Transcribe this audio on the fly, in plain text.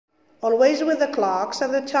Always with the clocks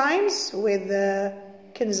and the times with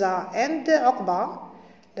Kinza and Uqba.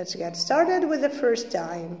 Let's get started with the first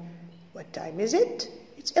time. What time is it?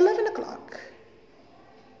 It's 11 o'clock.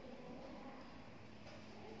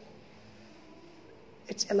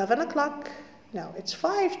 It's 11 o'clock. No, it's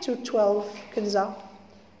 5 to 12, Kinza.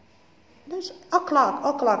 There's o'clock,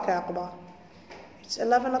 Uqba. It's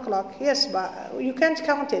 11 o'clock. Yes, but you can't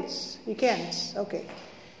count it. You can't. Okay.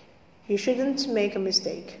 You shouldn't make a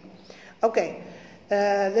mistake. Okay.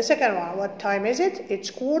 The second one. What time is it?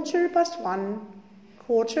 It's 1:15.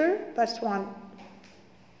 1:15.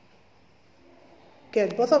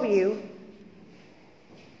 Good. Both of you.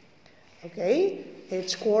 Okay.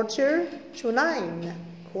 It's 8:45.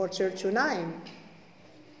 8:45.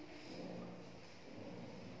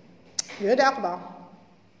 Good, Uqba.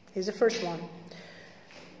 Here's the first one.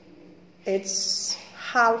 It's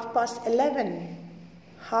 11:30.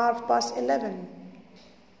 11:30.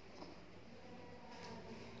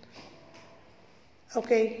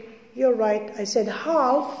 Okay, you're right. I said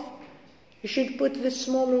half. You should put the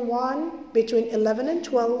smaller one between 11 and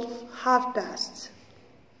 12, 3:30.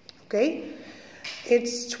 Okay?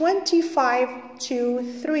 It's 25 to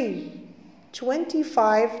 3.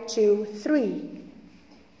 25 to 3.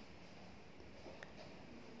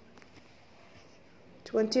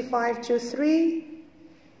 25 to 3.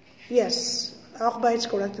 Yes, Uqba is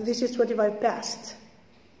correct. This is 25 past.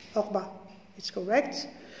 Uqba, it's correct.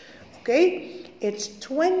 Okay, it's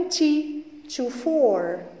 20 to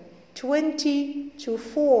 4. 20 to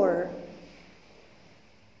 4.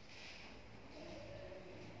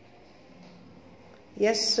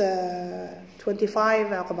 Yes, 25,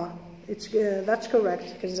 Uqba. That's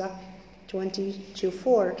correct, Kinza. 20 to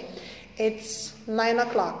 4. It's 9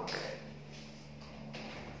 o'clock.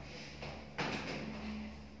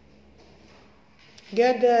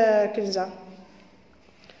 Good, Kinza.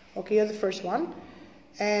 Okay, you're the first one.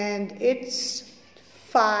 And it's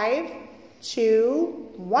 5 to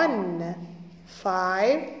 1.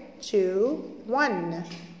 5 to 1.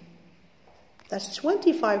 That's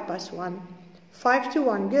 25 past 1. 5 to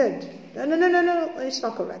 1, good. No, it's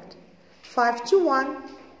not correct. 5 to 1.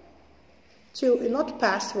 2, not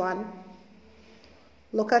past 1.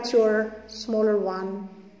 Look at your smaller one.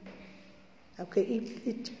 Okay,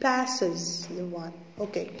 it passes the 1.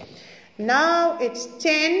 Okay. Now it's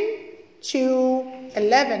 10 to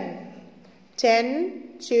 11.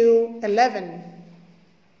 10 to 11.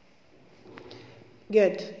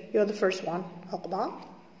 Good. You're the first one. Uqba.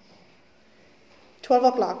 12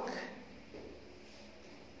 o'clock.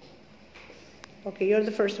 Okay, you're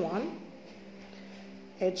the first one.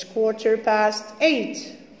 It's 8:15.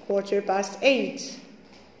 8:15.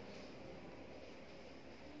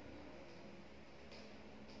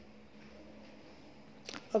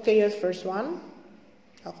 Okay, you're the first one.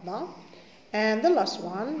 Uqba. And the last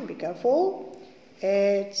one, be careful.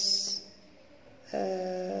 It's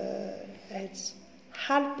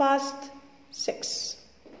 6:30.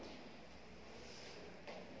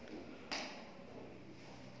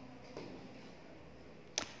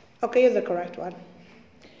 Okay, you're the correct one.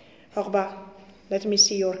 Uqba, let me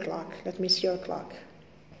see your clock. Let me see your clock.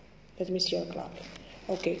 Let me see your clock.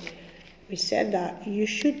 Okay, we said that you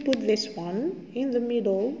should put this one in the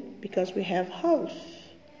middle because we have half.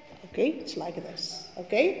 Okay, it's like this.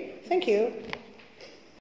 Okay, thank you.